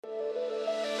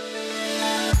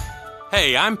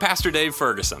Hey, I'm Pastor Dave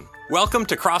Ferguson. Welcome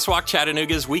to Crosswalk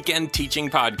Chattanooga's Weekend Teaching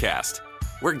Podcast.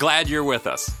 We're glad you're with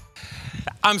us.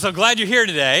 I'm so glad you're here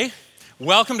today.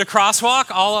 Welcome to Crosswalk,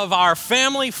 all of our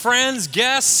family, friends,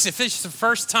 guests. If this is the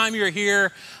first time you're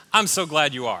here, I'm so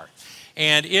glad you are.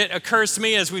 And it occurs to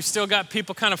me as we've still got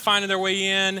people kind of finding their way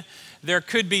in, there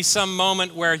could be some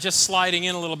moment where just sliding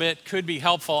in a little bit could be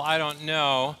helpful. I don't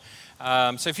know.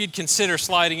 So if you'd consider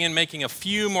sliding in, making a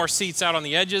few more seats out on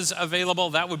the edges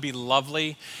available, that would be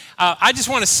lovely. I just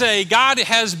want to say God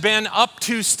has been up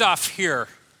to stuff here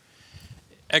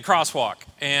at Crosswalk.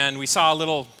 And we saw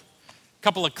a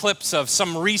couple of clips of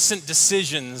some recent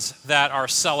decisions that are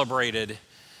celebrated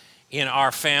in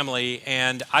our family.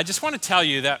 And I just want to tell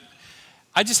you that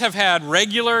I just have had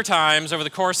regular times over the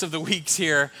course of the weeks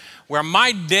here where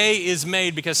my day is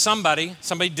made because somebody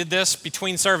did this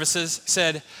between services,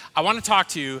 said, I want to talk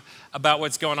to you about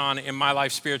what's going on in my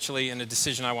life spiritually and a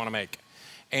decision I want to make.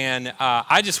 And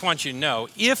I just want you to know,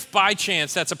 if by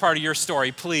chance that's a part of your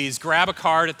story, please grab a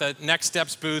card at the Next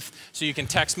Steps booth so you can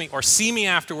text me or see me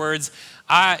afterwards.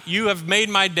 You have made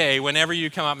my day whenever you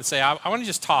come up and say, I want to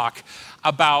just talk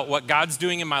about what God's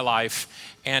doing in my life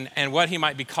and what he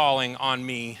might be calling on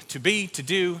me to be, to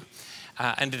do,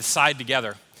 and to decide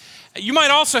together. You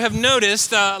might also have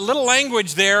noticed a little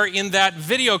language there in that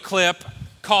video clip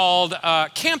called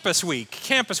Campus Week.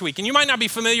 And you might not be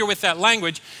familiar with that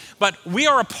language, but we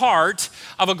are a part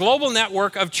of a global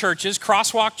network of churches,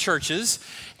 Crosswalk churches.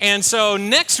 And so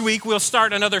next week we'll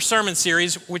start another sermon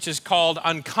series, which is called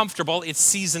Uncomfortable. It's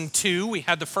season 2. We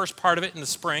had the first part of it in the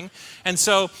spring. And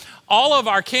so all of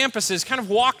our campuses kind of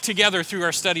walk together through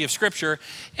our study of Scripture,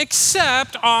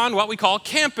 except on what we call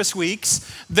Campus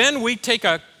Weeks. Then we take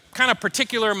a kind of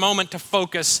particular moment to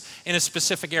focus in a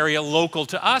specific area local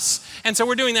to us. And so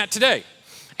we're doing that today.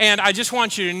 And I just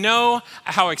want you to know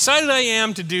how excited I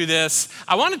am to do this.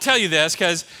 I want to tell you this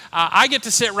because I get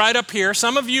to sit right up here.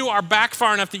 Some of you are back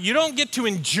far enough that you don't get to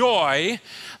enjoy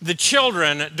the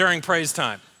children during praise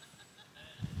time.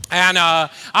 And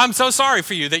I'm so sorry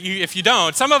for you that if you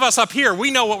don't. Some of us up here,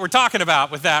 we know what we're talking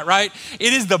about with that, right?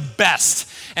 It is the best.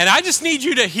 And I just need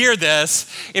you to hear this.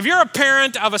 If you're a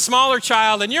parent of a smaller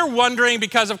child and you're wondering,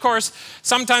 because of course,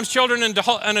 sometimes children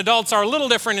and adults are a little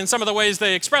different in some of the ways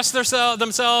they express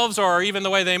themselves or even the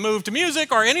way they move to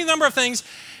music or any number of things,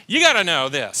 you got to know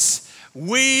this.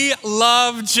 We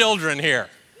love children here.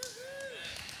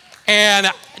 And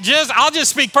I'll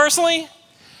just speak personally.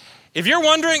 If you're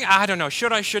wondering, I don't know,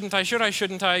 should I, shouldn't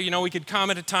I? You know, we could come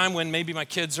at a time when maybe my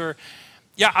kids are,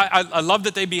 I love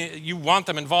that you want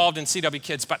them involved in CW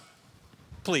Kids, but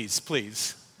please,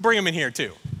 bring them in here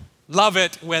too. Love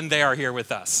it when they are here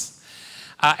with us.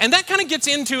 And that kind of gets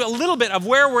into a little bit of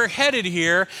where we're headed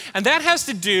here, and that has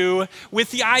to do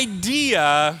with the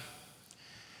idea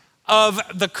of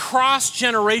the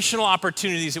cross-generational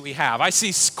opportunities that we have. I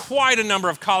see quite a number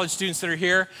of college students that are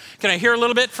here. Can I hear a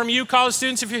little bit from you, college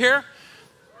students, if you're here?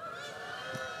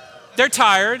 They're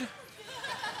tired.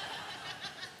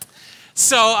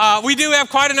 So we do have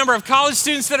quite a number of college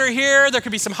students that are here. There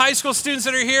could be some high school students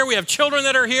that are here. We have children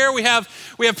that are here. We have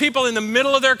people in the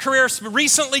middle of their career,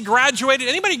 recently graduated.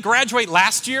 Anybody graduate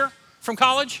last year from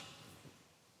college?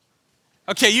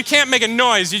 Okay, you can't make a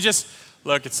noise. You just,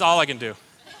 look, it's all I can do.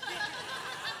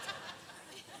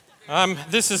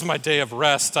 This is my day of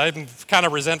rest. I'm kind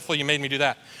of resentful you made me do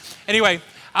that. Anyway,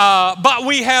 but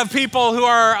we have people who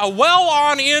are well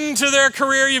on into their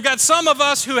career. You've got some of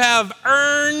us who have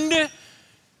earned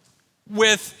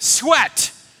with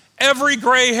sweat every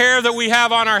gray hair that we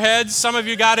have on our heads. Some of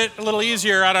you got it a little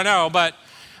easier, I don't know, but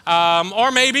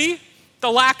or maybe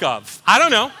the lack of. I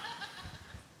don't know.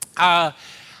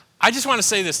 I just want to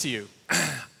say this to you.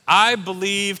 I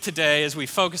believe today, as we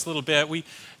focus a little bit, we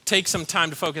take some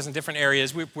time to focus in different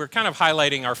areas. We're kind of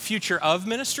highlighting our future of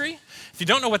ministry. If you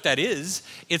don't know what that is,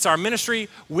 it's our ministry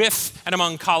with and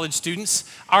among college students.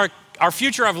 Our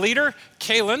future of leader,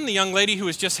 Kaylin, the young lady who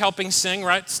was just helping sing,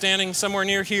 right, standing somewhere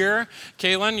near here.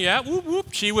 Kaylin, yeah, whoop, whoop.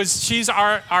 She's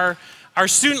our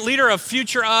student leader of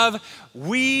future of.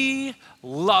 We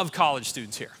love college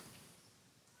students here.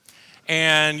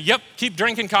 And yep, keep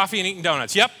drinking coffee and eating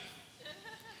donuts. Yep.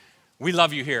 We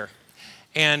love you here.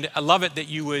 And I love it that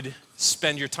you would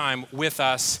spend your time with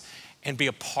us and be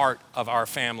a part of our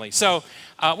family. So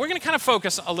we're going to kind of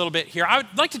focus a little bit here. I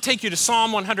would like to take you to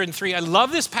Psalm 103. I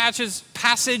love this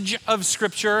passage of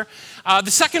Scripture. The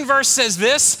second verse says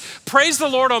this, praise the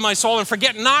Lord, O my soul, and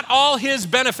forget not all his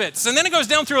benefits. And then it goes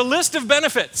down through a list of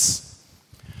benefits.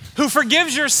 Who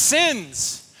forgives your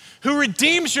sins, who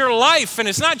redeems your life. And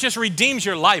it's not just redeems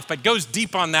your life, but goes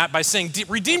deep on that by saying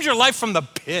redeems your life from the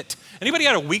pit. Anybody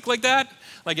had a week like that?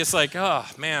 Like it's like, oh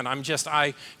man,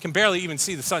 I can barely even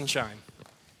see the sunshine.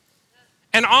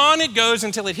 And on it goes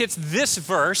until it hits this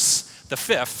verse, the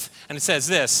 5th, and it says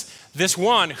this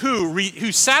one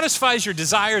who satisfies your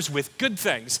desires with good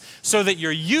things so that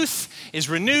your youth is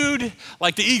renewed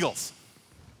like the eagles.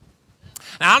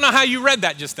 Now, I don't know how you read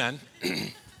that just then,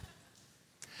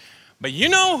 but you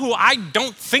know who I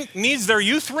don't think needs their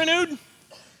youth renewed?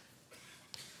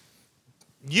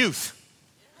 Youth.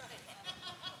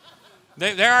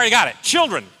 They already got it.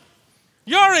 Children.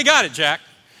 You already got it, Jack.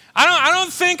 I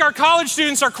don't think our college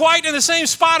students are quite in the same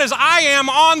spot as I am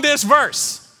on this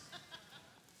verse.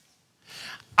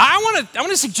 I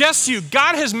want to suggest to you,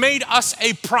 God has made us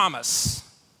a promise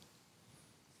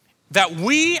that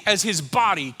we as his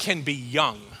body can be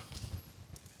young.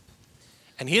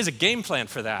 And he has a game plan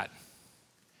for that.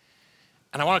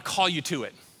 And I want to call you to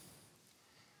it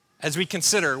as we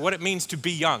consider what it means to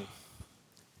be young.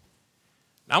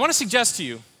 Now, I want to suggest to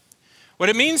you, what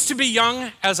it means to be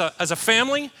young as a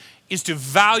family is to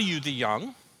value the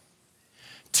young,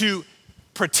 to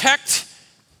protect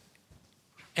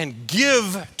and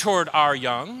give toward our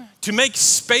young, to make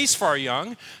space for our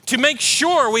young, to make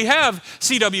sure we have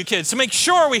CW kids, to make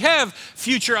sure we have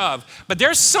future of. But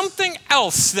there's something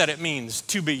else that it means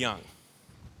to be young.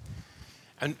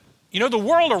 And you know, the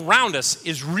world around us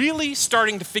is really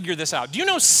starting to figure this out. Do you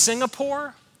know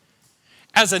Singapore?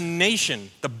 As a nation,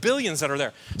 the billions that are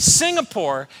there,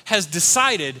 Singapore has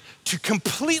decided to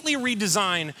completely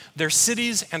redesign their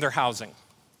cities and their housing.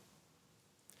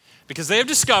 Because they have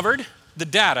discovered the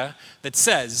data that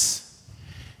says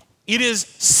it is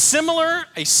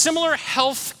a similar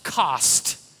health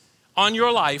cost on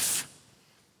your life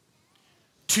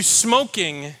to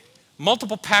smoking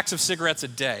multiple packs of cigarettes a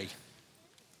day.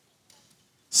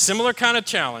 Similar kind of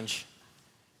challenge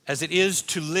as it is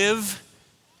to live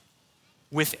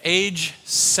with age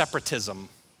separatism.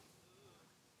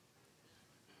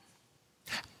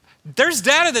 There's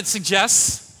data that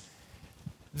suggests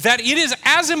that it is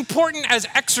as important as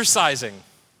exercising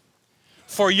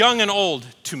for young and old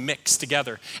to mix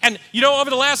together. And you know, over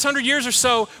the last 100 years or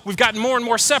so, we've gotten more and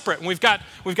more separate, and we've got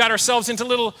ourselves into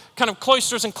little kind of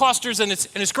cloisters and clusters, and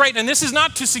it's great. And this is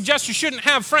not to suggest you shouldn't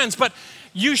have friends, but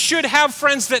you should have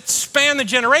friends that span the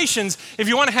generations if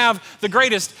you want to have the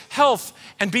greatest health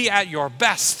and be at your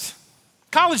best.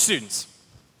 College students,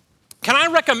 can I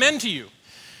recommend to you,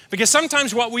 because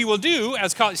sometimes what we will do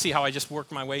as college, see how I just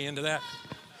worked my way into that?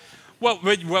 What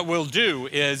we'll do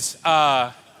is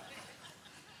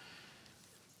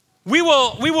we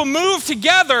will move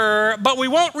together, but we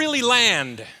won't really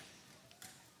land.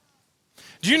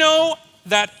 Do you know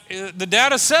that the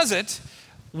data says it?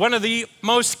 One of the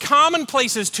most common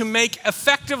places to make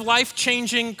effective,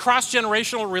 life-changing,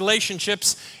 cross-generational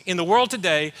relationships in the world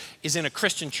today is in a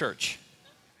Christian church.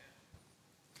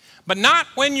 But not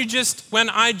when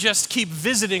I just keep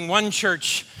visiting one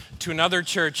church to another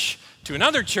church to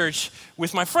another church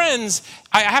with my friends.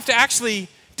 I have to actually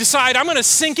decide I'm going to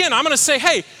sink in. I'm going to say,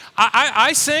 hey,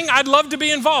 I sing. I'd love to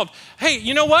be involved. Hey,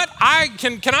 you know what?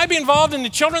 Can I be involved in the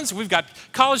children's? We've got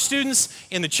college students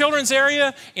in the children's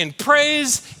area, in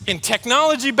praise, in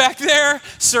technology back there,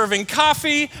 serving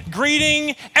coffee,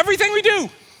 greeting, everything we do.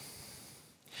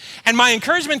 And my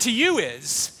encouragement to you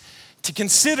is to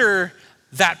consider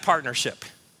that partnership.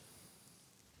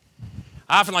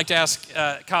 I often like to ask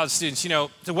college students, so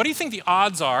what do you think the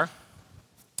odds are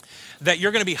that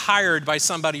you're going to be hired by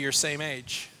somebody your same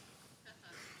age?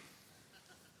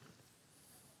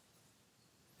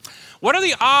 What are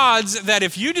the odds that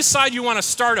if you decide you want to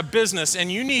start a business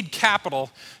and you need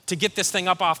capital to get this thing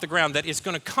up off the ground, that it's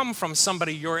going to come from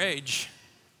somebody your age?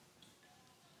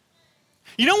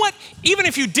 You know what? Even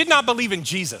if you did not believe in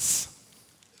Jesus,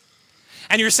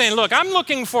 and you're saying, look, I'm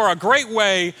looking for a great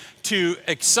way to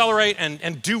accelerate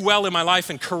and do well in my life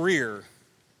and career,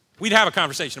 we'd have a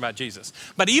conversation about Jesus.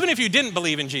 But even if you didn't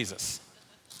believe in Jesus,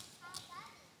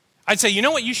 I'd say, you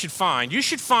know what you should find? You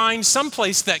should find some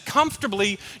place that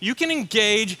comfortably you can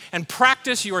engage and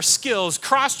practice your skills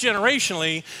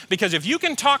cross-generationally, because if you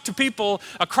can talk to people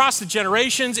across the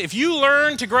generations, if you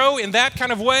learn to grow in that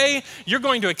kind of way, you're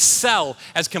going to excel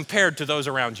as compared to those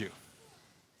around you.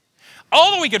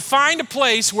 Although we could find a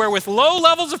place where with low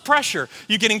levels of pressure,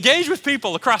 you can engage with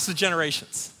people across the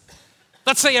generations.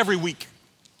 Let's say every week.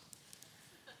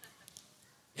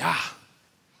 Yeah.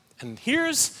 And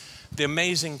here's the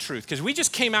amazing truth, because we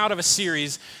just came out of a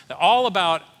series all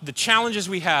about the challenges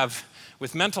we have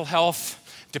with mental health,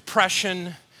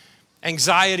 depression,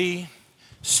 anxiety,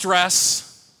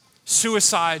 stress,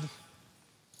 suicide.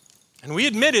 And we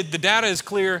admitted, the data is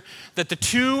clear, that the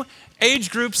two age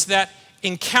groups that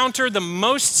encounter the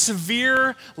most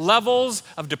severe levels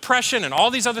of depression and all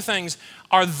these other things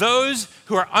are those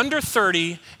who are under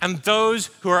 30 and those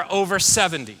who are over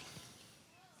 70.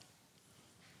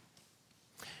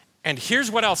 And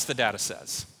here's what else the data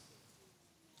says.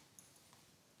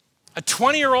 A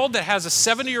 20-year-old that has a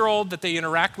 70-year-old that they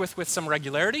interact with some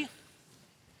regularity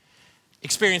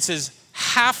experiences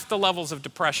half the levels of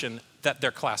depression that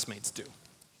their classmates do.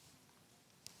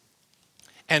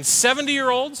 And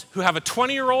 70-year-olds who have a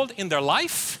 20-year-old in their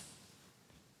life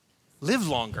live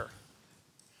longer.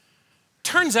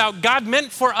 Turns out God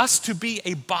meant for us to be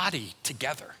a body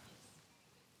together.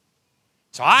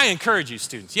 So I encourage you,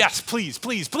 students, yes, please,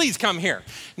 please, please come here.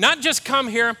 Not just come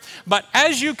here, but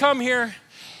as you come here,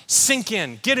 sink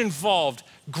in, get involved,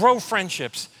 grow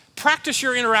friendships, practice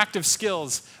your interactive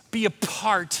skills, be a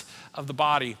part of the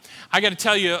body. I got to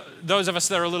tell you, those of us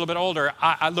that are a little bit older,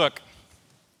 look,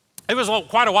 it was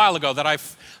quite a while ago that I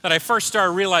first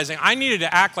started realizing I needed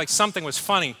to act like something was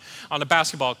funny on the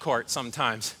basketball court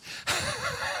sometimes.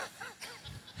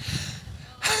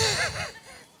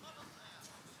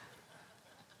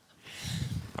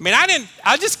 I mean,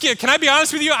 can I be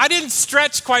honest with you? I didn't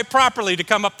stretch quite properly to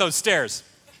come up those stairs.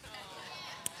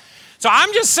 So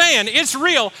I'm just saying, it's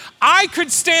real. I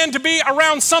could stand to be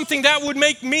around something that would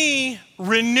make me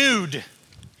renewed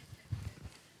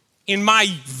in my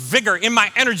vigor, in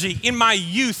my energy, in my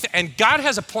youth. And God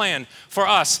has a plan for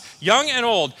us, young and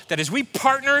old, that as we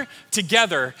partner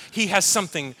together, He has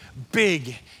something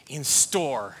big in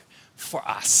store for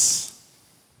us.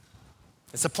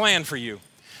 It's a plan for you.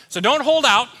 So don't hold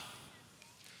out.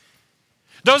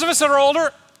 Those of us that are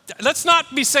older, let's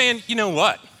not be saying, you know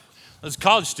what? Those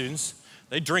college students,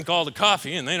 they drink all the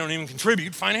coffee and they don't even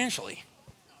contribute financially.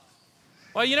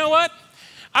 Well, you know what?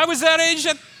 I was that age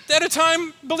at a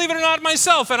time, believe it or not,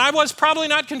 myself, and I was probably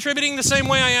not contributing the same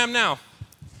way I am now.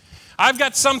 I've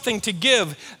got something to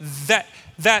give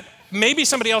that maybe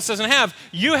somebody else doesn't have.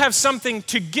 You have something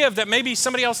to give that maybe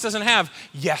somebody else doesn't have.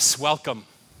 Yes, welcome.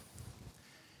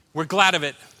 We're glad of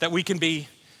it that we can be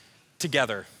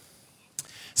together.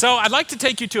 So I'd like to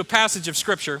take you to a passage of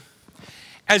Scripture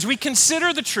as we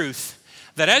consider the truth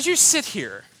that as you sit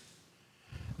here,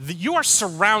 that you are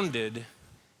surrounded.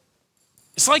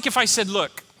 It's like if I said,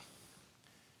 look,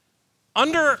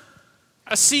 under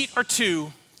a seat or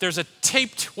two, there's a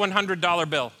taped $100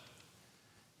 bill.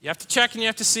 You have to check and you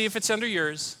have to see if it's under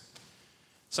yours.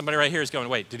 Somebody right here is going,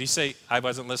 wait, did he say I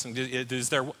wasn't listening? Is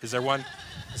there one?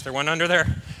 Is there one under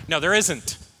there? No, there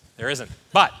isn't. There isn't.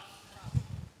 But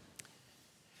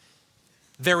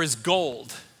there is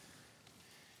gold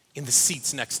in the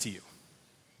seats next to you.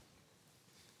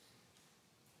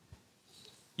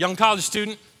 Young college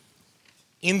student,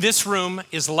 in this room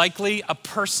is likely a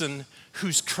person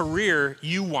whose career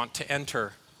you want to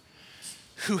enter,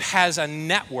 who has a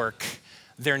network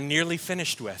they're nearly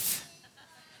finished with,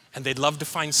 and they'd love to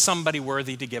find somebody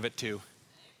worthy to give it to.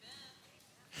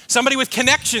 Somebody with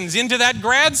connections into that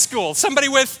grad school, somebody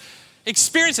with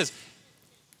experiences.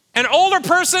 An older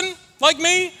person like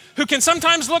me who can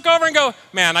sometimes look over and go,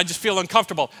 man, I just feel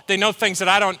uncomfortable. They know things that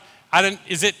I don't,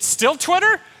 is it still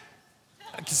Twitter?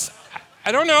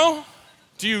 I don't know.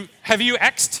 Have you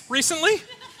X'd recently?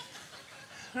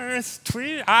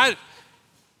 Tweet?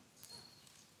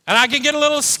 And I can get a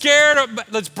little scared,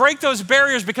 but let's break those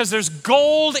barriers because there's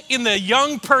gold in the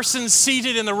young person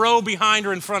seated in the row behind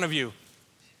or in front of you.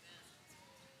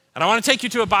 And I want to take you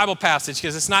to a Bible passage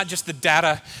because it's not just the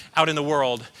data out in the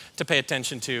world to pay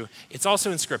attention to. It's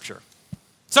also in Scripture.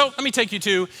 So let me take you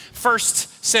to 1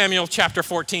 Samuel chapter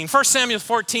 14. 1 Samuel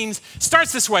 14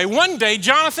 starts this way. One day,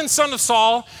 Jonathan, son of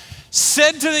Saul,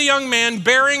 said to the young man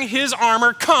bearing his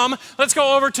armor, come, let's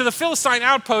go over to the Philistine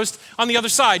outpost on the other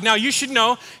side. Now, you should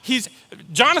know,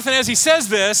 Jonathan, as he says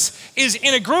this, is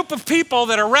in a group of people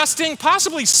that are resting,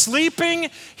 possibly sleeping.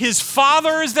 His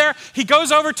father is there. He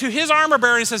goes over to his armor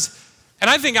bearer and says, and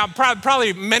I think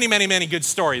probably many, many, many good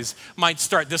stories might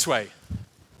start this way.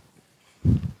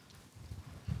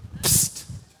 Psst,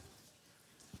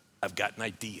 I've got an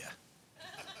idea.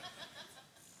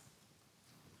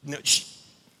 No, shh.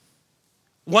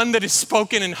 One that is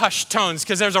spoken in hushed tones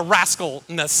because there's a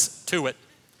rascalness to it.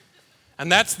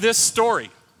 And that's this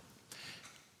story.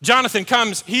 Jonathan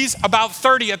comes, he's about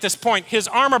 30 at this point. His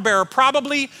armor bearer,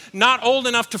 probably not old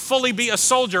enough to fully be a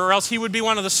soldier or else he would be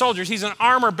one of the soldiers. He's an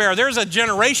armor bearer. There's a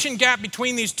generation gap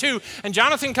between these two. And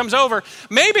Jonathan comes over.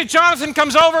 Maybe Jonathan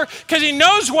comes over because he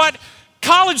knows what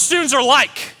college students are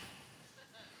like.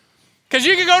 Because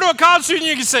you can go to a college student and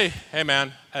you can say, hey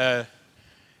man,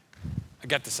 I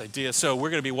got this idea. So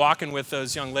we're going to be walking with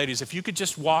those young ladies. If you could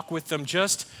just walk with them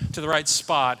just to the right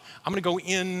spot, I'm going to go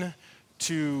in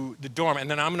to the dorm, and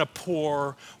then I'm going to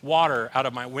pour water out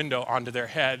of my window onto their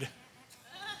head.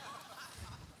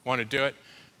 Want to do it?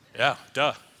 Yeah,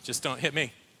 duh. Just don't hit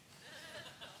me.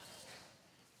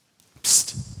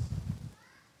 Psst.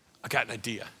 I got an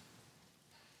idea.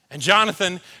 And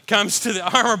Jonathan comes to the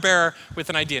armor bearer with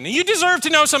an idea. Now, you deserve to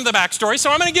know some of the backstory, so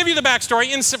I'm going to give you the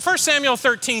backstory. In 1 Samuel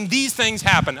 13, these things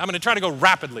happen. I'm going to try to go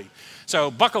rapidly.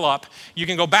 So buckle up. You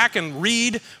can go back and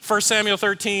read 1 Samuel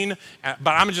 13,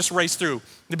 but I'm going to just race through.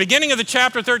 The beginning of the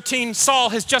chapter 13, Saul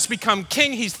has just become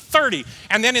king. He's 30.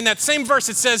 And then in that same verse,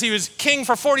 it says he was king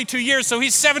for 42 years, so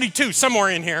he's 72, somewhere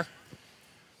in here.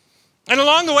 And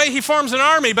along the way, he forms an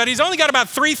army, but he's only got about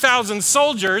 3,000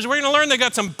 soldiers. We're going to learn they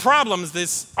got some problems,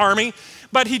 this army.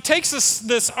 But he takes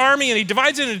this army and he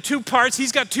divides it into two parts.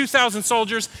 He's got 2,000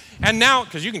 soldiers. And now,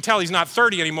 because you can tell he's not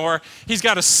 30 anymore, he's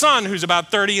got a son who's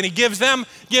about 30, and he gives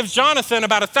Jonathan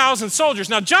about 1,000 soldiers.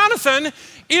 Now, Jonathan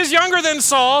is younger than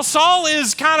Saul. Saul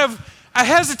is kind of a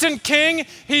hesitant king.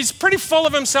 He's pretty full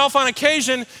of himself on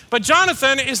occasion. But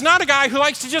Jonathan is not a guy who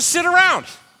likes to just sit around.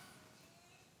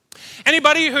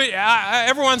 Anybody who,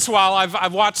 every once in a while,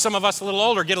 I've watched some of us a little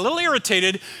older get a little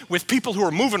irritated with people who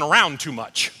are moving around too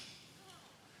much.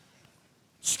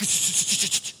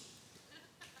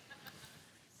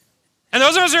 And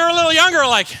those of us who are a little younger are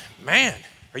like, man,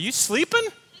 are you sleeping?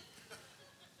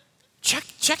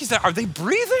 Check, is that, are they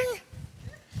breathing?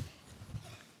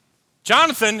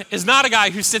 Jonathan is not a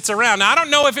guy who sits around. Now, I don't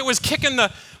know if it was kicking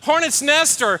the hornet's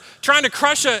nest or trying to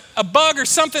crush a bug or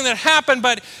something that happened,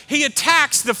 but he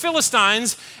attacks the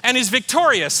Philistines and is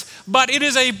victorious. But it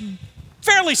is a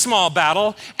fairly small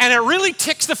battle, and it really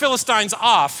ticks the Philistines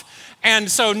off.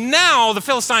 And so now the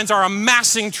Philistines are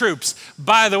amassing troops.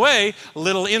 By the way,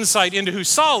 little insight into who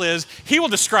Saul is, he will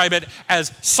describe it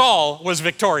as Saul was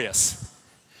victorious.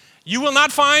 You will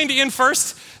not find in 1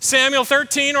 Samuel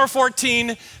 13 or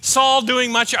 14 Saul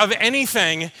doing much of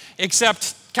anything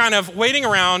except kind of waiting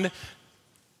around,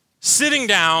 sitting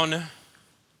down,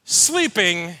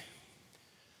 sleeping,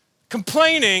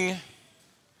 complaining,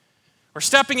 or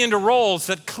stepping into roles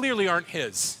that clearly aren't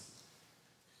his,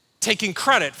 taking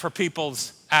credit for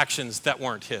people's actions that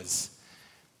weren't his.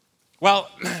 Well,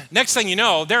 next thing you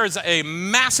know, there is a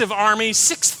massive army,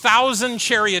 6,000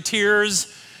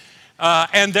 charioteers,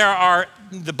 and there are,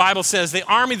 the Bible says, the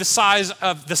army the size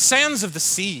of the sands of the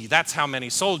sea. That's how many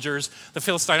soldiers the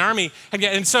Philistine army had.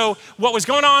 And so what was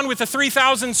going on with the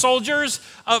 3,000 soldiers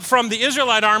from the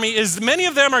Israelite army is many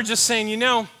of them are just saying, you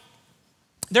know,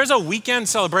 there's a weekend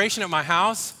celebration at my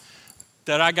house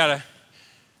that I gotta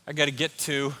get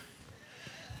to.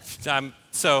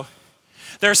 So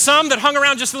there are some that hung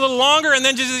around just a little longer and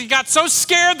then just got so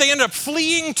scared they ended up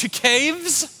fleeing to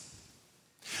caves.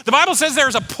 The Bible says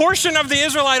there's a portion of the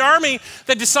Israelite army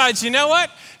that decides, you know what?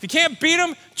 If you can't beat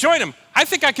them, join them. I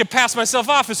think I could pass myself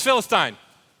off as Philistine.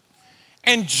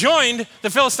 And joined the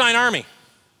Philistine army.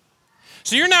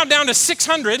 So you're now down to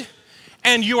 600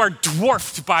 and you are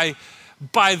dwarfed by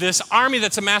this army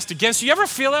that's amassed against you. You ever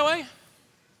feel that way?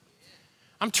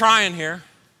 I'm trying here.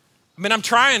 I'm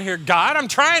trying here, God. I'm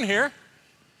trying here.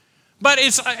 But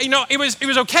it's, it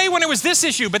was okay when it was this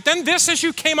issue, but then this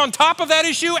issue came on top of that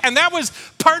issue, and that was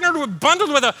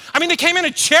bundled with they came in a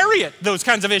chariot, those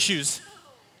kinds of issues.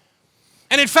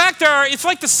 And in fact, it's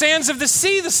like the sands of the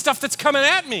sea, the stuff that's coming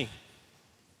at me.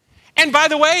 And by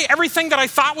the way, everything that I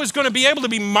thought was going to be able to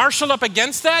be marshaled up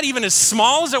against that, even as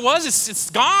small as it was,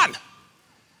 it's gone.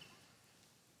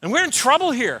 And we're in trouble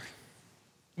here.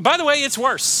 By the way, it's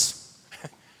worse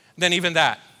than even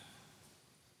that.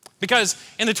 Because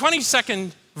in the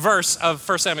 22nd verse of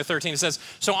 1 Samuel 13, it says,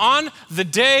 so on the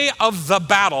day of the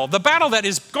battle that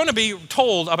is going to be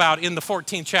told about in the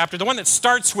 14th chapter, the one that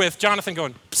starts with Jonathan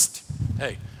going, psst,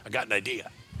 hey, I got an idea.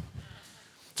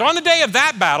 So on the day of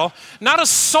that battle, not a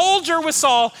soldier with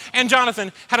Saul and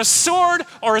Jonathan had a sword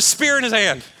or a spear in his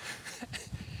hand.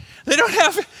 They don't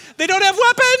have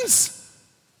weapons.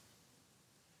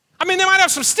 They might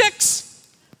have some sticks.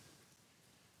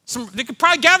 They could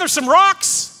probably gather some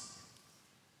rocks.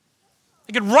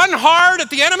 They could run hard at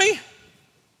the enemy,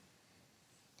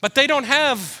 but they don't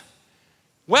have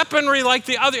weaponry like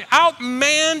the other,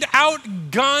 outmanned,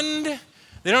 outgunned.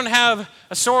 They don't have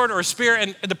a sword or a spear,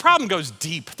 and the problem goes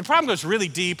deep. The problem goes really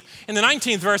deep. In the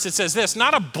 19th verse, it says this,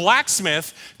 not a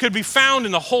blacksmith could be found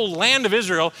in the whole land of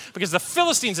Israel because the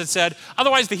Philistines had said,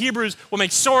 otherwise the Hebrews will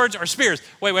make swords or spears.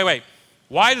 Wait.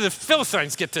 Why do the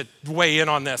Philistines get to weigh in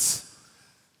on this?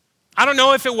 I don't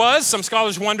know if it was. Some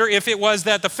scholars wonder if it was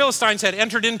that the Philistines had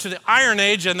entered into the Iron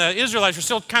Age and the Israelites were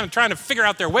still kind of trying to figure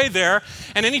out their way there.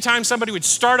 And anytime somebody would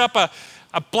start up a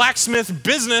blacksmith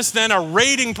business, then a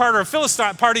raiding party of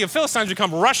Philistines would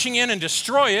come rushing in and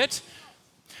destroy it.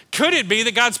 Could it be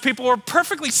that God's people were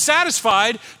perfectly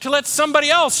satisfied to let somebody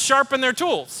else sharpen their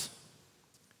tools?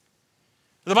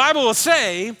 The Bible will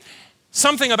say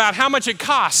something about how much it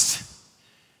cost,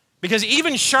 because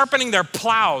even sharpening their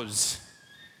plows,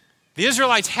 the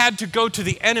Israelites had to go to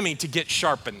the enemy to get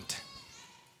sharpened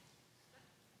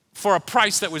for a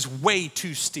price that was way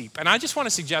too steep. And I just want to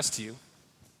suggest to you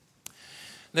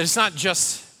that it's not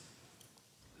just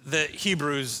the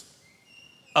Hebrews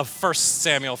of 1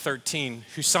 Samuel 13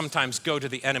 who sometimes go to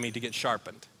the enemy to get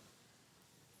sharpened.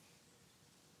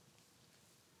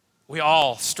 We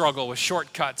all struggle with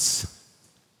shortcuts,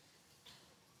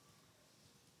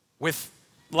 with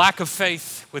lack of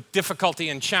faith, with difficulty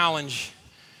and challenge.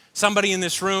 Somebody in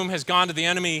this room has gone to the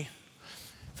enemy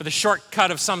for the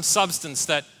shortcut of some substance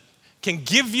that can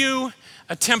give you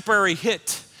a temporary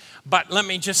hit, but let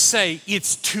me just say,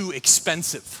 it's too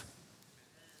expensive.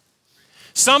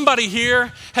 Somebody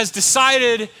here has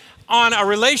decided on a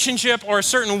relationship or a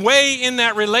certain way in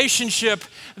that relationship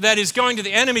that is going to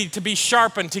the enemy to be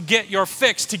sharpened, to get your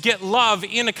fix, to get love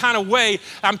in a kind of way,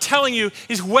 I'm telling you,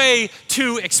 is way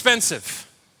too expensive.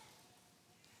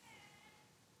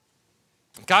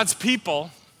 God's people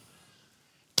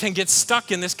can get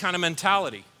stuck in this kind of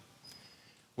mentality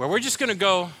where we're just going to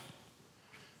go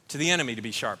to the enemy to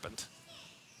be sharpened.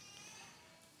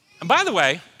 And by the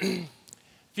way, if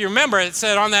you remember, it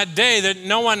said on that day that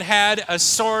no one had a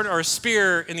sword or a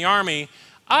spear in the army.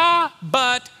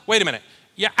 But wait a minute.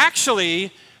 Yeah,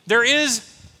 actually, there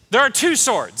are two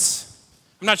swords.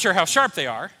 I'm not sure how sharp they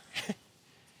are.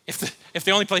 if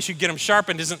the only place you get them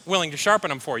sharpened isn't willing to sharpen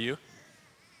them for you.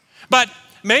 But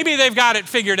maybe they've got it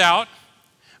figured out.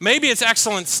 Maybe it's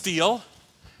excellent steel.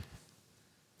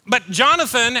 But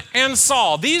Jonathan and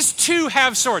Saul, these two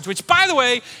have swords, which, by the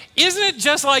way, isn't it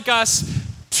just like us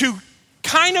to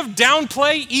kind of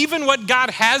downplay even what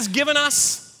God has given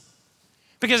us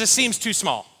because it seems too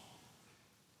small?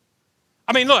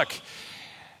 I mean, look,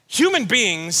 human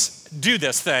beings do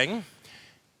this thing,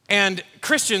 and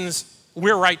Christians,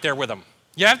 we're right there with them.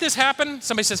 You have this happen?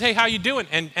 Somebody says, hey, how you doing?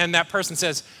 And that person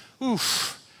says,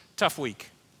 oof, tough week.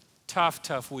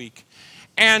 Tough week.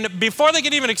 And before they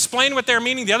can even explain what they're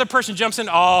meaning, the other person jumps in,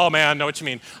 oh man, I know what you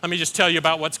mean. Let me just tell you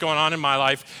about what's going on in my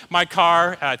life. My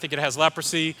car, I think it has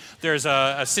leprosy. There's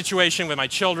a situation with my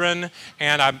children,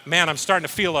 and I'm starting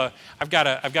to feel I've got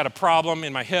a problem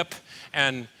in my hip.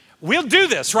 And we'll do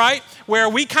this, right? Where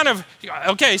we kind of,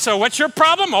 okay, so what's your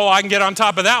problem? Oh, I can get on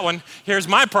top of that one. Here's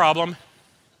my problem.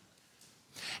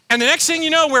 And the next thing you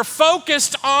know, we're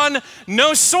focused on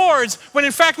no swords, when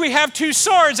in fact we have two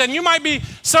swords. And you might be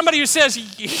somebody who says,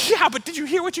 yeah, but did you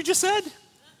hear what you just said?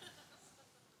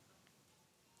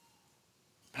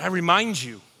 And I remind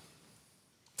you,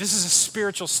 this is a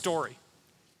spiritual story.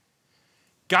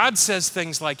 God says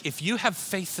things like, if you have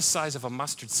faith the size of a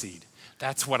mustard seed,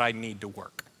 that's what I need to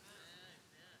work.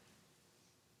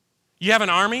 You have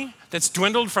an army that's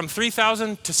dwindled from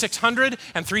 3,000 to 600,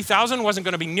 and 3,000 wasn't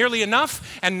going to be nearly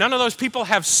enough, and none of those people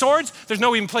have swords. There's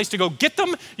no even place to go get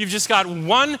them. You've just got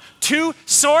 2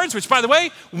 swords, which, by the way,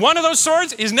 one of those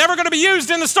swords is never going to be used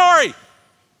in the story.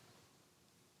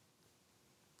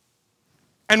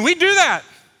 And we do that.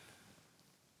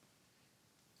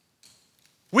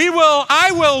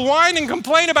 I will whine and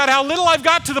complain about how little I've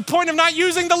got to the point of not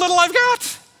using the little I've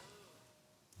got.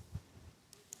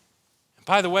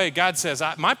 By the way, God says,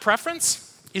 my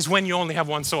preference is when you only have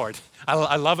one sword.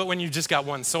 I love it when you just got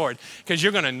one sword, because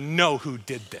you're going to know who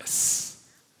did this.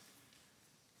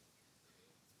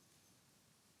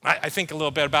 I think a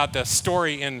little bit about the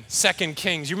story in 2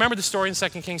 Kings. You remember the story in 2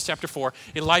 Kings chapter 4?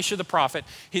 Elisha the prophet,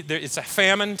 it's a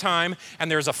famine time, and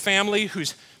there's a family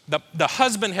whose the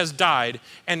husband has died,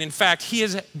 and in fact, he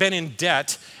has been in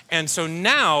debt. And so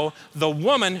now the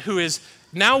woman who is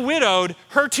now widowed,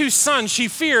 her 2 sons, she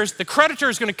fears the creditor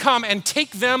is going to come and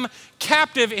take them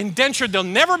captive, indentured. They'll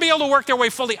never be able to work their way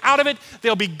fully out of it.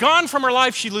 They'll be gone from her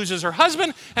life. She loses her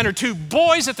husband and her 2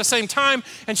 boys at the same time,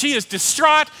 and she is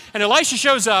distraught. And Elisha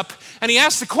shows up, and he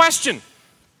asks the question,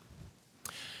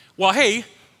 well, hey,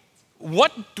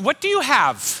 what do you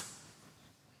have?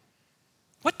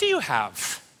 What do you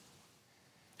have?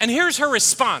 And here's her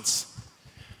response.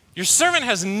 Your servant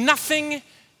has nothing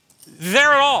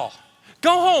there at all.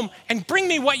 Go home and bring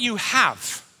me what you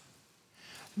have.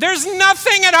 There's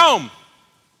nothing at home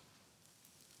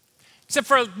except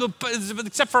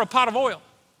for a pot of oil.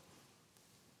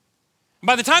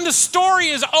 By the time the story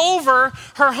is over,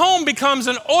 her home becomes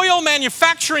an oil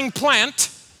manufacturing plant.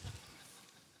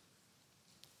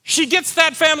 She gets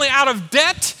that family out of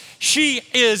debt.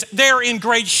 They're in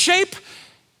great shape.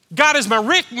 God has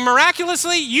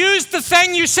miraculously used the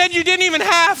thing you said you didn't even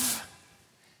have.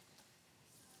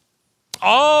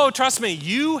 Oh, trust me,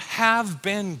 you have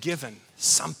been given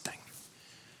something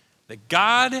that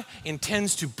God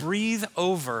intends to breathe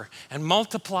over and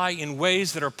multiply in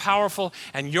ways that are powerful,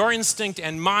 and your instinct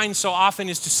and mine so often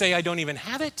is to say, I don't even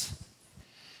have it.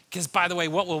 Because, by the way,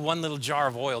 what will one little jar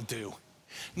of oil do?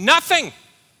 Nothing,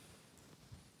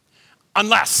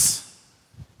 unless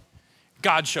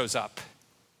God shows up.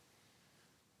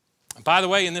 And by the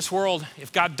way, in this world,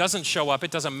 if God doesn't show up,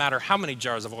 it doesn't matter how many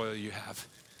jars of oil you have.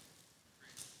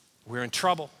 We're in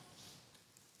trouble.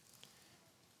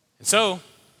 And so,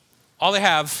 all they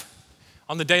have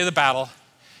on the day of the battle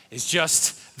is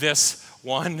just this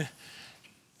one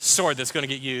sword that's going to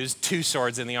get used, 2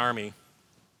 swords in the army.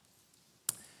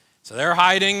 So they're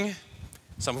hiding.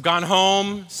 Some have gone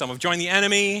home. Some have joined the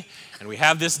enemy. And we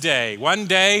have this day. One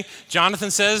day,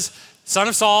 Jonathan says, son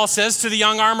of Saul, says to the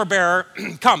young armor bearer,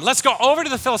 come, let's go over to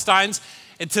the Philistines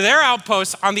and to their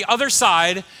outpost on the other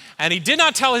side. And he did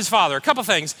not tell his father. A couple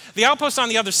things. The outpost on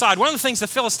the other side, one of the things the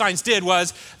Philistines did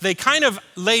was they kind of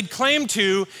laid claim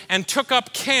to and took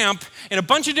up camp in a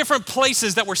bunch of different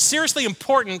places that were seriously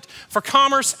important for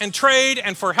commerce and trade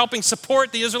and for helping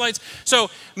support the Israelites. So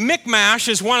Michmash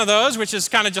is one of those, which is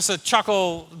kind of just a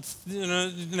chuckle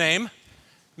name.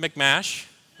 Michmash,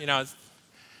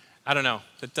 I don't know.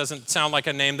 It doesn't sound like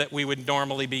a name that we would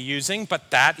normally be using, but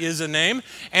that is a name.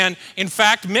 And in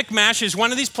fact, Michmash is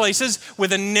one of these places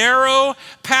with a narrow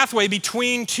pathway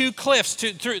between 2 cliffs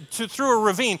through a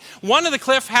ravine. One of the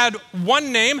cliff had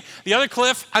one name, the other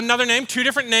cliff another name, 2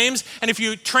 different names. And if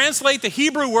you translate the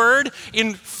Hebrew word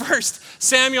in 1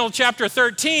 Samuel chapter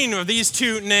 13 of these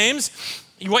 2 names,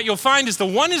 what you'll find is the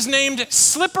one is named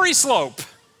Slippery Slope.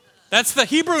 That's the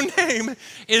Hebrew name.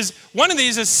 Is one of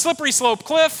these is Slippery Slope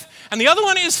Cliff, and the other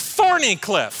one is Thorny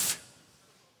Cliff.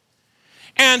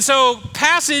 And so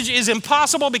passage is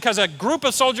impossible because a group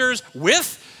of soldiers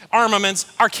with armaments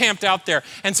are camped out there.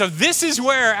 And so this is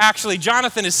where actually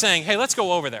Jonathan is saying, hey, let's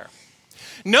go over there.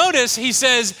 Notice he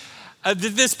says,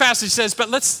 this passage says, but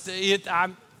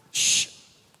shh,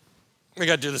 we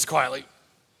got to do this quietly.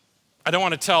 I don't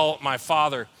want to tell my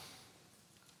father.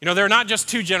 There are not just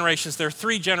 2 generations, there are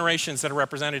 3 generations that are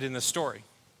represented in this story.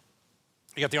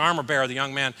 You got the armor bearer, the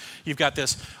young man. You've got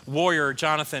this warrior,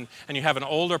 Jonathan, and you have an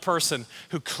older person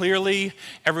who clearly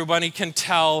everybody can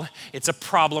tell it's a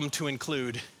problem to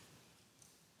include.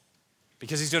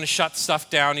 Because he's going to shut stuff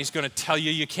down. He's going to tell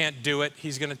you can't do it.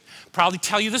 He's going to probably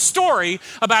tell you the story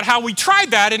about how we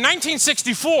tried that in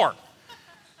 1964.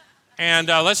 And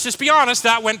let's just be honest,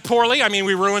 that went poorly. I mean,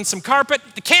 we ruined some carpet.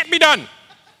 It can't be done.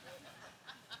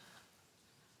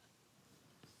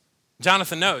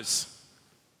 Jonathan knows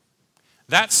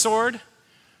that sword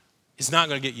is not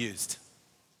going to get used.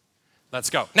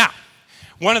 Let's go. Now,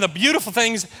 one of the beautiful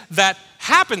things that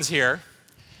happens here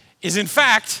is, in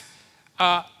fact,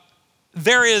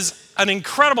 there is an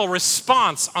incredible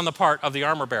response on the part of the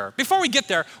armor bearer. Before we get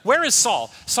there, where is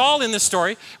Saul? Saul, in this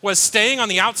story, was staying on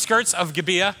the outskirts of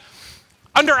Gibeah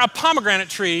under a pomegranate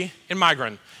tree in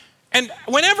Migron. And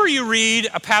whenever you read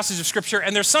a passage of Scripture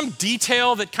and there's some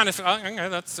detail that kind of,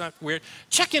 that's not weird,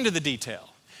 check into the detail.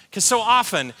 Because so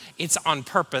often it's on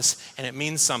purpose and it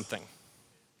means something.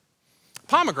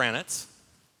 Pomegranates,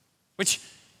 which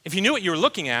if you knew what you were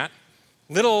looking at,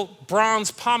 little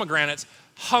bronze pomegranates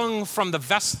hung from the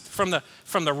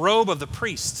from the robe of the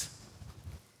priest.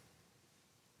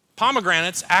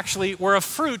 Pomegranates actually were a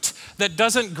fruit that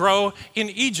doesn't grow in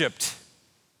Egypt,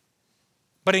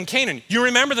 but in Canaan. You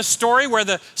remember the story where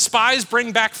the spies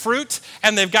bring back fruit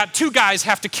and they've got 2 guys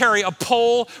have to carry a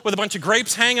pole with a bunch of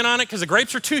grapes hanging on it because the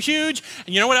grapes are too huge.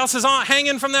 And you know what else is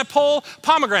hanging from that pole?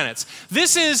 Pomegranates.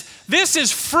 This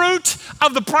is fruit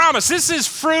of the promise. This is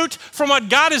fruit from what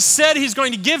God has said he's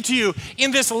going to give to you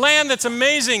in this land that's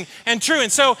amazing and true.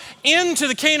 And so into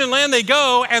the Canaan land they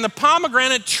go, and the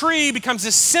pomegranate tree becomes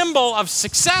a symbol of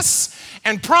success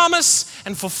and promise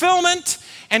and fulfillment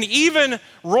and even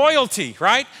royalty,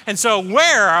 right? And so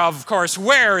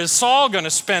where is Saul going to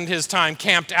spend his time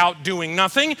camped out doing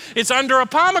nothing? It's under a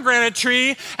pomegranate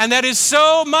tree, and that is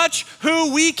so much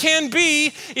who we can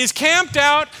be, is camped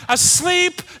out,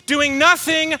 asleep, doing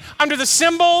nothing under the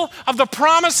symbol of the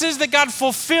promises that God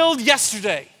fulfilled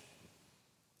yesterday.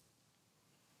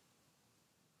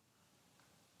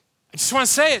 I just want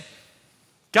to say it.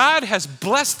 God has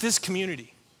blessed this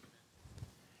community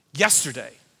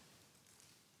yesterday.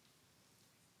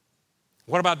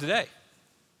 What about today?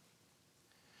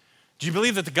 Do you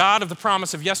believe that the God of the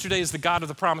promise of yesterday is the God of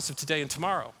the promise of today and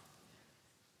tomorrow?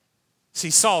 See,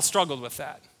 Saul struggled with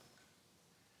that.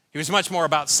 He was much more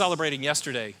about celebrating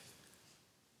yesterday,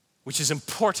 which is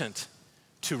important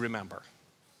to remember.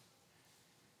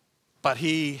 But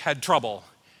he had trouble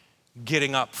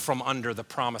getting up from under the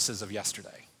promises of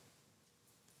yesterday.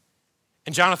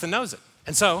 And Jonathan knows it.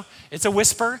 And so it's a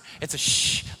whisper, it's a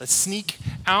shh, let's sneak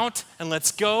out and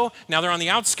let's go. Now they're on the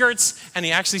outskirts, and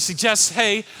he actually suggests,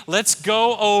 hey, let's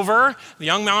go over. The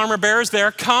young armor bearer's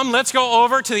there. Come, let's go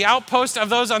over to the outpost of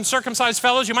those uncircumcised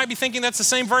fellows. You might be thinking that's the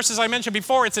same verse as I mentioned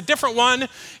before. It's a different one.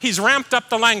 He's ramped up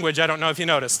the language. I don't know if you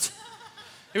noticed.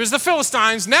 It was the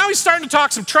Philistines. Now he's starting to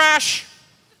talk some trash,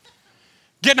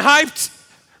 getting hyped,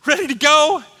 ready to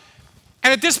go.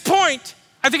 And at this point,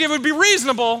 I think it would be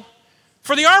reasonable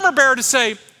for the armor bearer to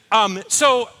say,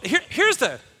 here's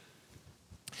the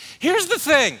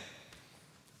thing.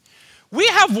 We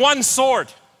have one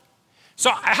sword.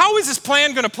 So how is this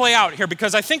plan going to play out here?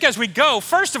 Because I think as we go,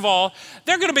 first of all,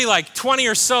 there are going to be like 20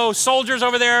 or so soldiers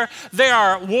over there. They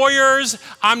are warriors.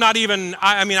 I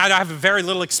have very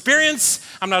little experience.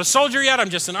 I'm not a soldier yet.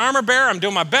 I'm just an armor bearer. I'm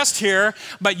doing my best here.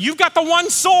 But you've got the one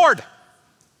sword.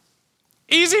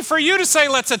 Easy for you to say,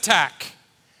 let's attack.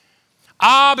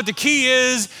 But the key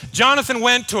is Jonathan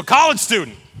went to a college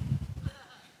student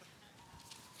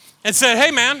and said, hey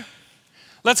man,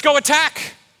 let's go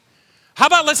attack. How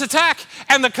about let's attack?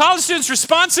 And the college student's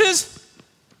response is,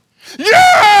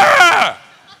 yeah!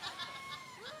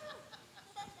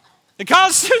 The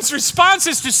college student's response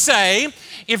is to say,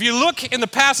 if you look in the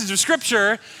passage of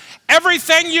Scripture,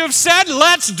 everything you've said,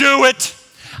 let's do it.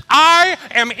 I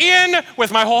am in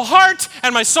with my whole heart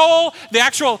and my soul. The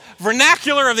actual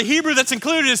vernacular of the Hebrew that's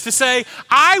included is to say,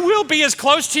 I will be as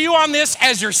close to you on this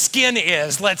as your skin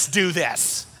is. Let's do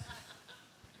this.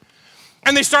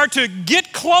 And they start to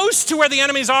get close to where the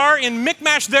enemies are in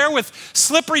Michmash there with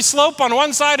slippery slope on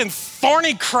one side and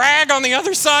thorny crag on the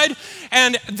other side.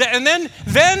 And then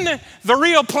the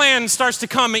real plan starts to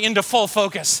come into full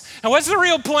focus. And what's the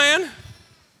real plan?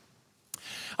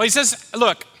 Well, he says,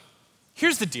 look,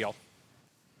 here's the deal,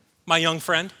 my young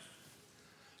friend.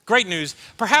 Great news.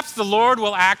 Perhaps the Lord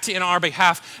will act in our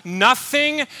behalf.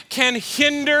 Nothing can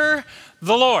hinder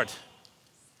the Lord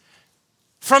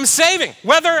from saving,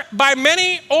 whether by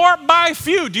many or by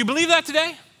few. Do you believe that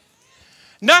today?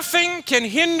 Nothing can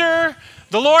hinder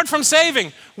the Lord from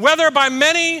saving, whether by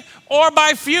many or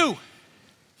by few.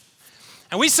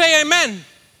 And we say amen.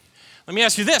 Let me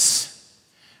ask you this.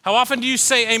 How often do you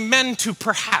say amen to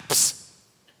perhaps?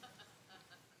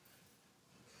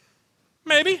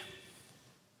 Maybe.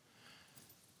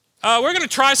 We're going to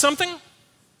try something.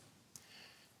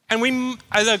 And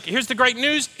look, here's the great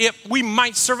news. We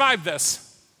might survive this.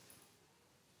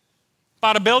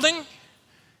 Bought a building.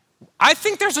 I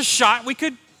think there's a shot we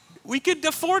could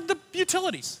afford the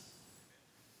utilities.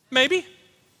 Maybe.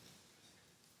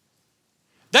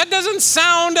 That doesn't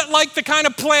sound like the kind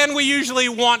of plan we usually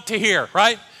want to hear,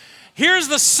 right? Here's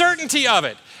the certainty of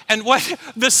it. And what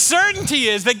the certainty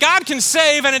is that God can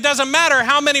save, and it doesn't matter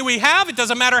how many we have, it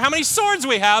doesn't matter how many swords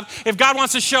we have. If God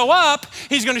wants to show up,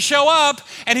 he's going to show up,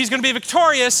 and he's going to be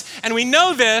victorious, and we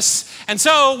know this, and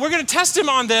so we're going to test him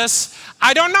on this.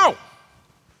 I don't know.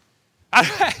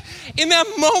 In that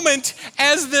moment,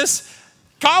 as this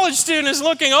college student is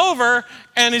looking over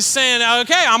and is saying,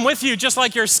 okay, I'm with you just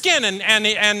like your skin,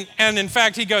 and in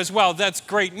fact, he goes, well, that's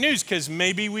great news, because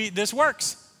maybe this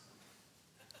works.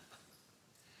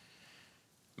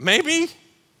 Maybe.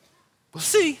 We'll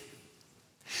see.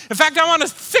 In fact, I want to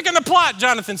thicken the plot,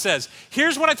 Jonathan says.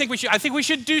 Here's what I think we should. I think we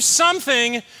should do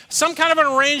something, some kind of an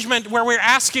arrangement where we're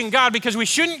asking God, because we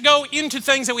shouldn't go into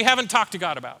things that we haven't talked to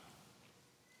God about.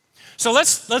 So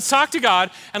let's talk to God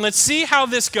and let's see how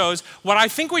this goes. What I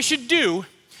think we should do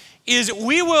is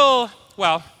he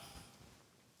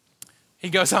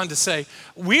goes on to say,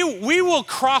 we will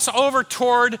cross over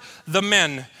toward the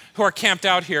men who are camped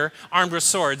out here, armed with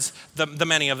swords, the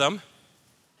many of them.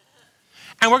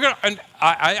 And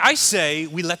I say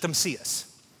we let them see us.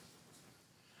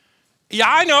 Yeah,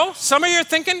 I know, some of you are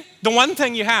thinking, the one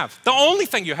thing you have, the only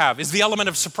thing you have is the element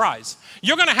of surprise.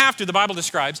 You're gonna have to, the Bible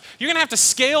describes, you're gonna have to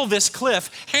scale this cliff,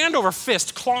 hand over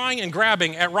fist, clawing and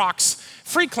grabbing at rocks,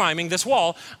 free climbing this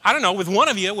wall, I don't know, with one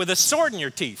of you with a sword in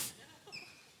your teeth.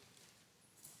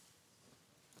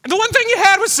 And the one thing you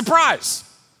had was surprise.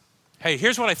 Hey,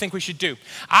 here's what I think we should do.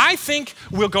 I think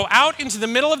we'll go out into the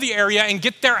middle of the area and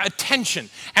get their attention.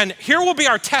 And here will be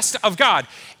our test of God.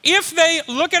 If they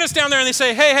look at us down there and they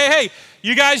say, hey,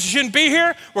 you guys shouldn't be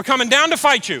here, we're coming down to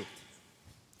fight you,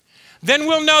 then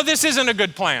we'll know this isn't a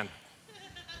good plan.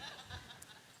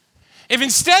 If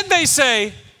instead they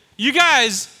say, you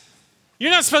guys, you're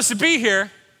not supposed to be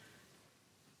here,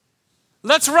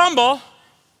 let's rumble,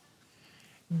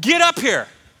 get up here.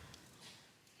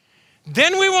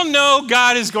 Then we will know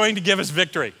God is going to give us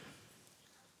victory.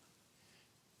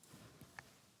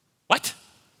 What?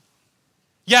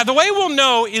 Yeah, the way we'll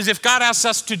know is if God asks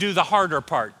us to do the harder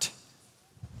part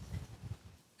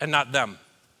and not them.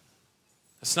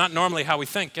 It's not normally how we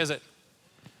think, is it?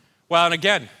 Well, and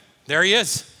again, there he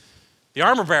is, the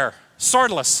armor bearer,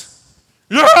 swordless.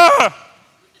 Yeah!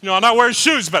 I'm not wearing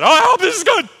shoes, but I hope this is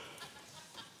good.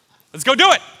 Let's go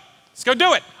do it. Let's go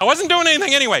do it. I wasn't doing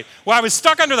anything anyway. Well, I was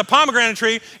stuck under the pomegranate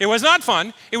tree. It was not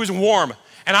fun. It was warm.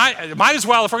 And I might as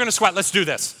well, if we're going to sweat, let's do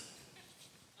this.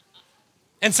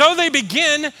 And so they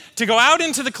begin to go out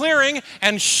into the clearing,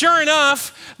 and sure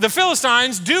enough, the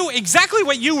Philistines do exactly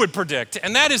what you would predict.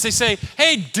 And that is they say,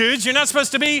 hey, dudes, you're not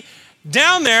supposed to be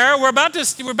down there. We're about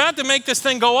to make this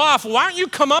thing go off. Why don't you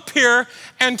come up here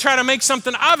and try to make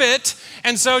something of it?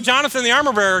 And so Jonathan, the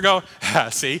armor bearer, go,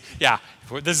 see, yeah,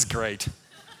 this is great.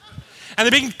 And they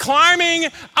begin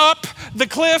climbing up the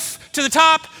cliff to the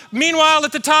top. Meanwhile,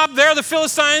 at the top, there are the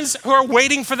Philistines who are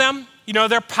waiting for them.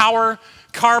 Their power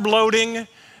carb loading,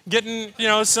 getting,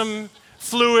 some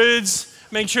fluids,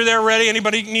 make sure they're ready.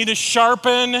 Anybody need to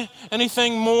sharpen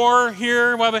anything more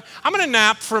here? Well, I'm going to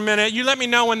nap for a minute. You let me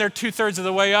know when they're 2/3 of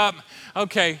the way up.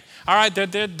 Okay. All right. They're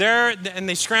there, and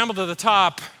they scramble to the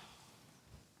top.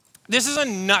 This is a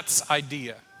nuts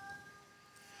idea.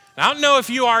 Now, I don't know if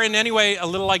you are in any way a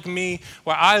little like me,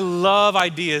 where I love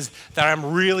ideas that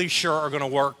I'm really sure are going to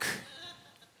work.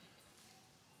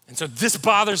 And so this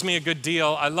bothers me a good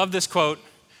deal. I love this quote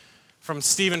from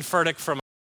Stephen Furtick from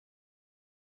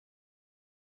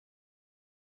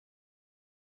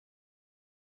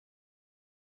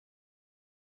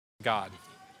God.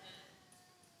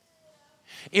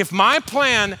 If my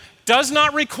plan does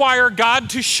not require God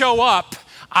to show up,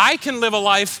 I can live a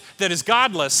life that is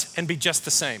godless and be just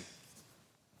the same.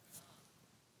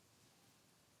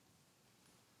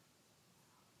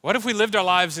 What if we lived our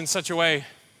lives in such a way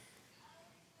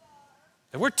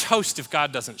that we're toast if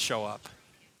God doesn't show up?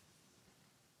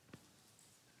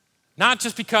 Not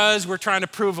just because we're trying to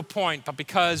prove a point, but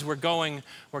because we're going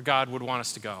where God would want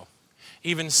us to go.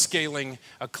 Even scaling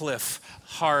a cliff,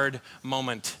 hard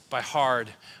moment by hard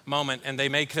moment. And they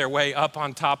make their way up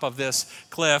on top of this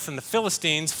cliff. And the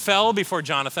Philistines fell before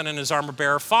Jonathan, and his armor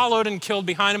bearer followed and killed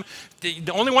behind him.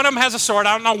 The only one of them has a sword.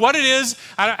 I don't know what it is.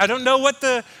 I don't know what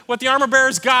the armor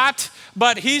bearer's got,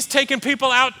 but he's taking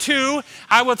people out too.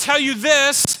 I will tell you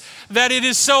this, that it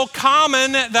is so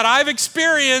common that I've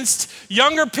experienced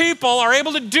younger people are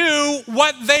able to do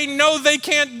what they know they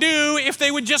can't do if they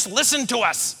would just listen to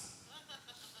us.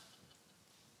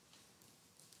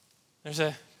 There's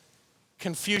a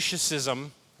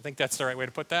Confucianism, I think that's the right way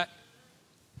to put that.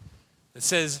 It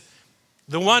says,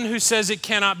 the one who says it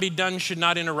cannot be done should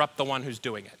not interrupt the one who's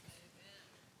doing it.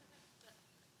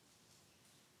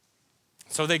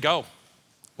 So they go,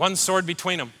 one sword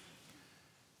between them.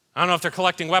 I don't know if they're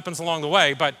collecting weapons along the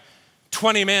way, but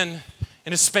 20 men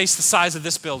in a space the size of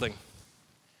this building.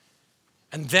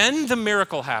 And then the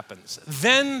miracle happens.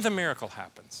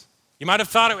 You might have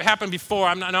thought it would happen before.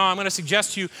 I'm going to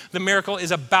suggest to you the miracle is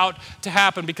about to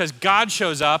happen because God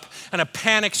shows up and a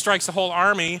panic strikes the whole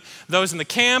army. Those in the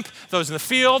camp, those in the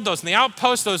field, those in the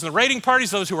outpost, those in the raiding parties,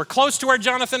 those who were close to where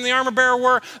Jonathan the armor bearer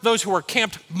were, those who were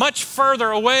camped much further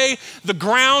away. The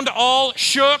ground all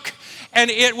shook,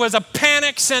 and it was a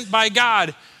panic sent by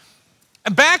God.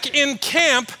 Back in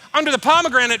camp under the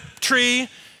pomegranate tree,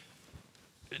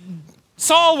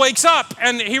 Saul wakes up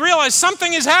and he realized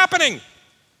something is happening.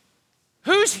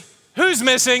 Who's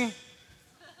missing?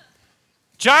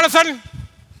 Jonathan?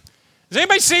 Has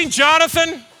anybody seen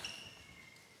Jonathan?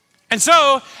 And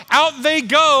so out they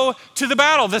go to the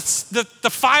battle. The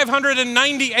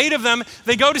 598 of them,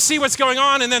 they go to see what's going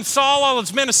on, and then Saul, all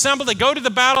his men assemble, they go to the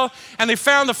battle, and they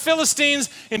found the Philistines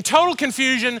in total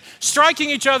confusion, striking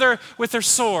each other with their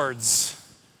swords.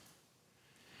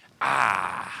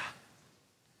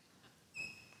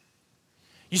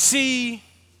 You see,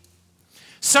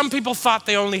 some people thought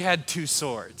they only had 2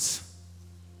 swords.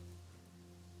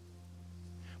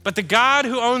 But the God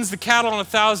who owns the cattle on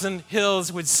 1,000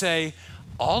 hills would say,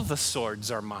 all the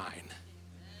swords are mine.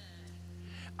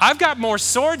 I've got more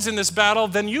swords in this battle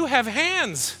than you have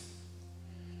hands.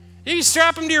 You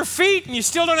strap them to your feet and you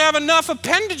still don't have enough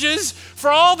appendages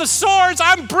for all the swords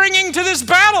I'm bringing to this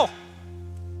battle.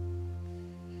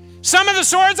 Some of the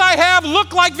swords I have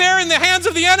look like they're in the hands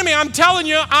of the enemy. I'm telling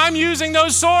you, I'm using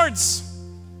those swords.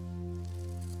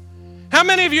 How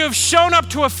many of you have shown up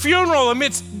to a funeral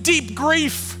amidst deep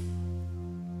grief,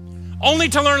 only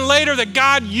to learn later that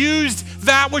God used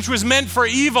that which was meant for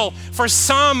evil for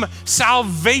some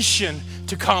salvation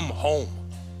to come home?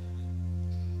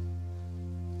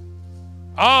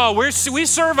 Oh, we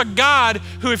serve a God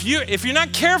who, if you're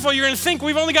not careful, you're going to think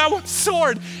we've only got one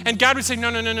sword. And God would say,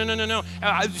 no.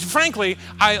 Frankly,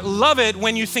 I love it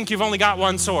when you think you've only got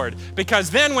one sword, because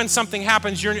then when something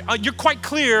happens, you're quite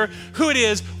clear who it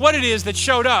is, what it is that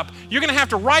showed up. You're going to have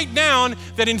to write down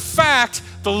that, in fact,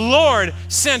 the Lord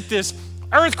sent this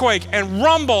earthquake and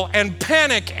rumble and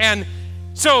panic. And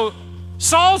so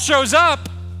Saul shows up,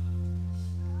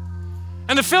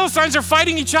 and the Philistines are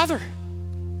fighting each other.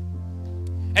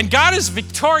 And God is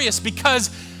victorious because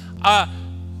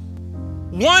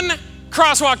one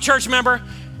Crosswalk church member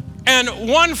and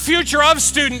one Future Of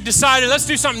student decided, let's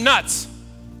do something nuts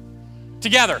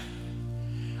together.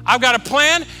 I've got a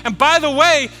plan. And by the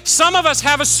way, some of us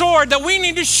have a sword that we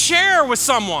need to share with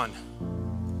someone.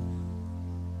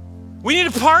 We need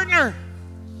a partner.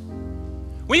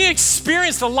 We need to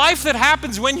experience the life that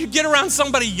happens when you get around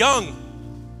somebody young.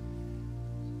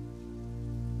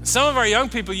 Some of our young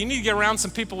people, you need to get around some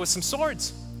people with some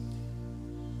swords.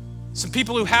 Some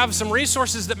people who have some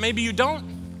resources that maybe you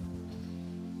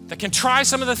don't. That can try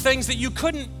some of the things that you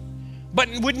couldn't, but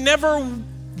would never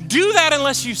do that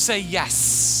unless you say,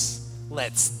 yes,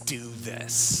 let's do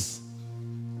this.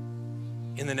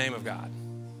 In the name of God.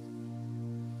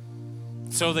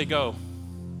 So they go.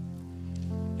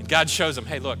 And God shows them,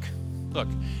 hey, look,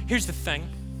 here's the thing.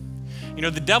 You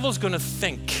know, the devil's going to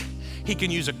think he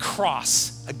can use a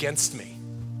cross against me.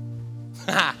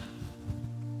 I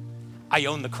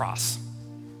own the cross.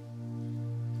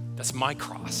 That's my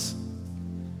cross.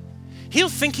 He'll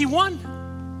think he won.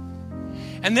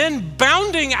 And then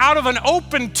bounding out of an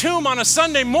open tomb on a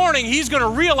Sunday morning, he's going to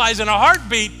realize in a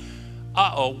heartbeat,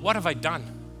 what have I done?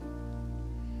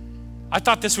 I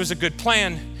thought this was a good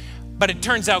plan, but it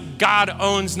turns out God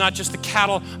owns not just the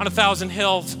cattle on 1,000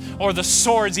 hills or the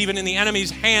swords even in the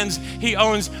enemy's hands. He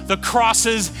owns the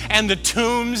crosses and the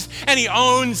tombs, and he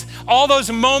owns all those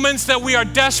moments that we are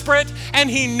desperate, and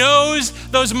he knows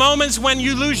those moments when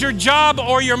you lose your job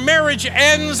or your marriage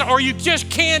ends or you just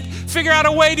can't figure out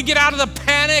a way to get out of the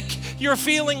panic you're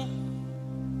feeling.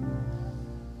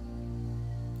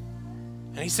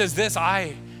 And he says this,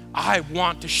 I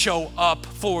want to show up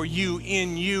for you,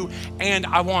 in you, and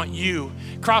I want you.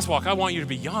 Crosswalk, I want you to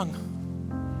be young.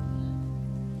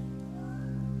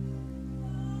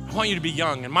 I want you to be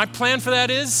young. And my plan for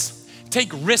that is take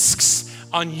risks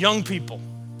on young people.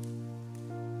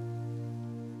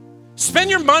 Spend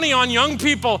your money on young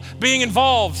people being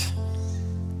involved.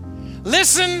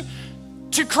 Listen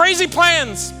to crazy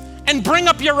plans and bring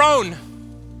up your own.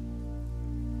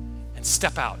 And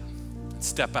step out.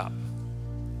 Step out.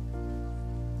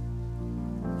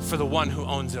 For the one who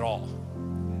owns it all.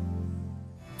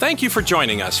 Thank you for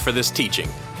joining us for this teaching.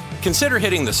 Consider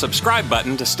hitting the subscribe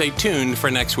button to stay tuned for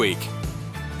next week.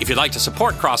 If you'd like to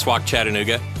support Crosswalk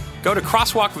Chattanooga, go to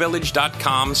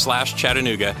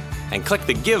crosswalkvillage.com/Chattanooga and click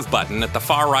the Give button at the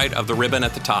far right of the ribbon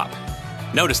at the top.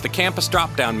 Notice the campus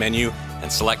drop-down menu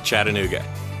and select Chattanooga.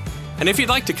 And if you'd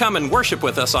like to come and worship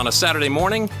with us on a Saturday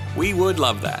morning, we would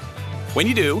love that. When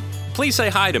you do, please say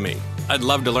hi to me. I'd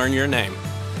love to learn your name.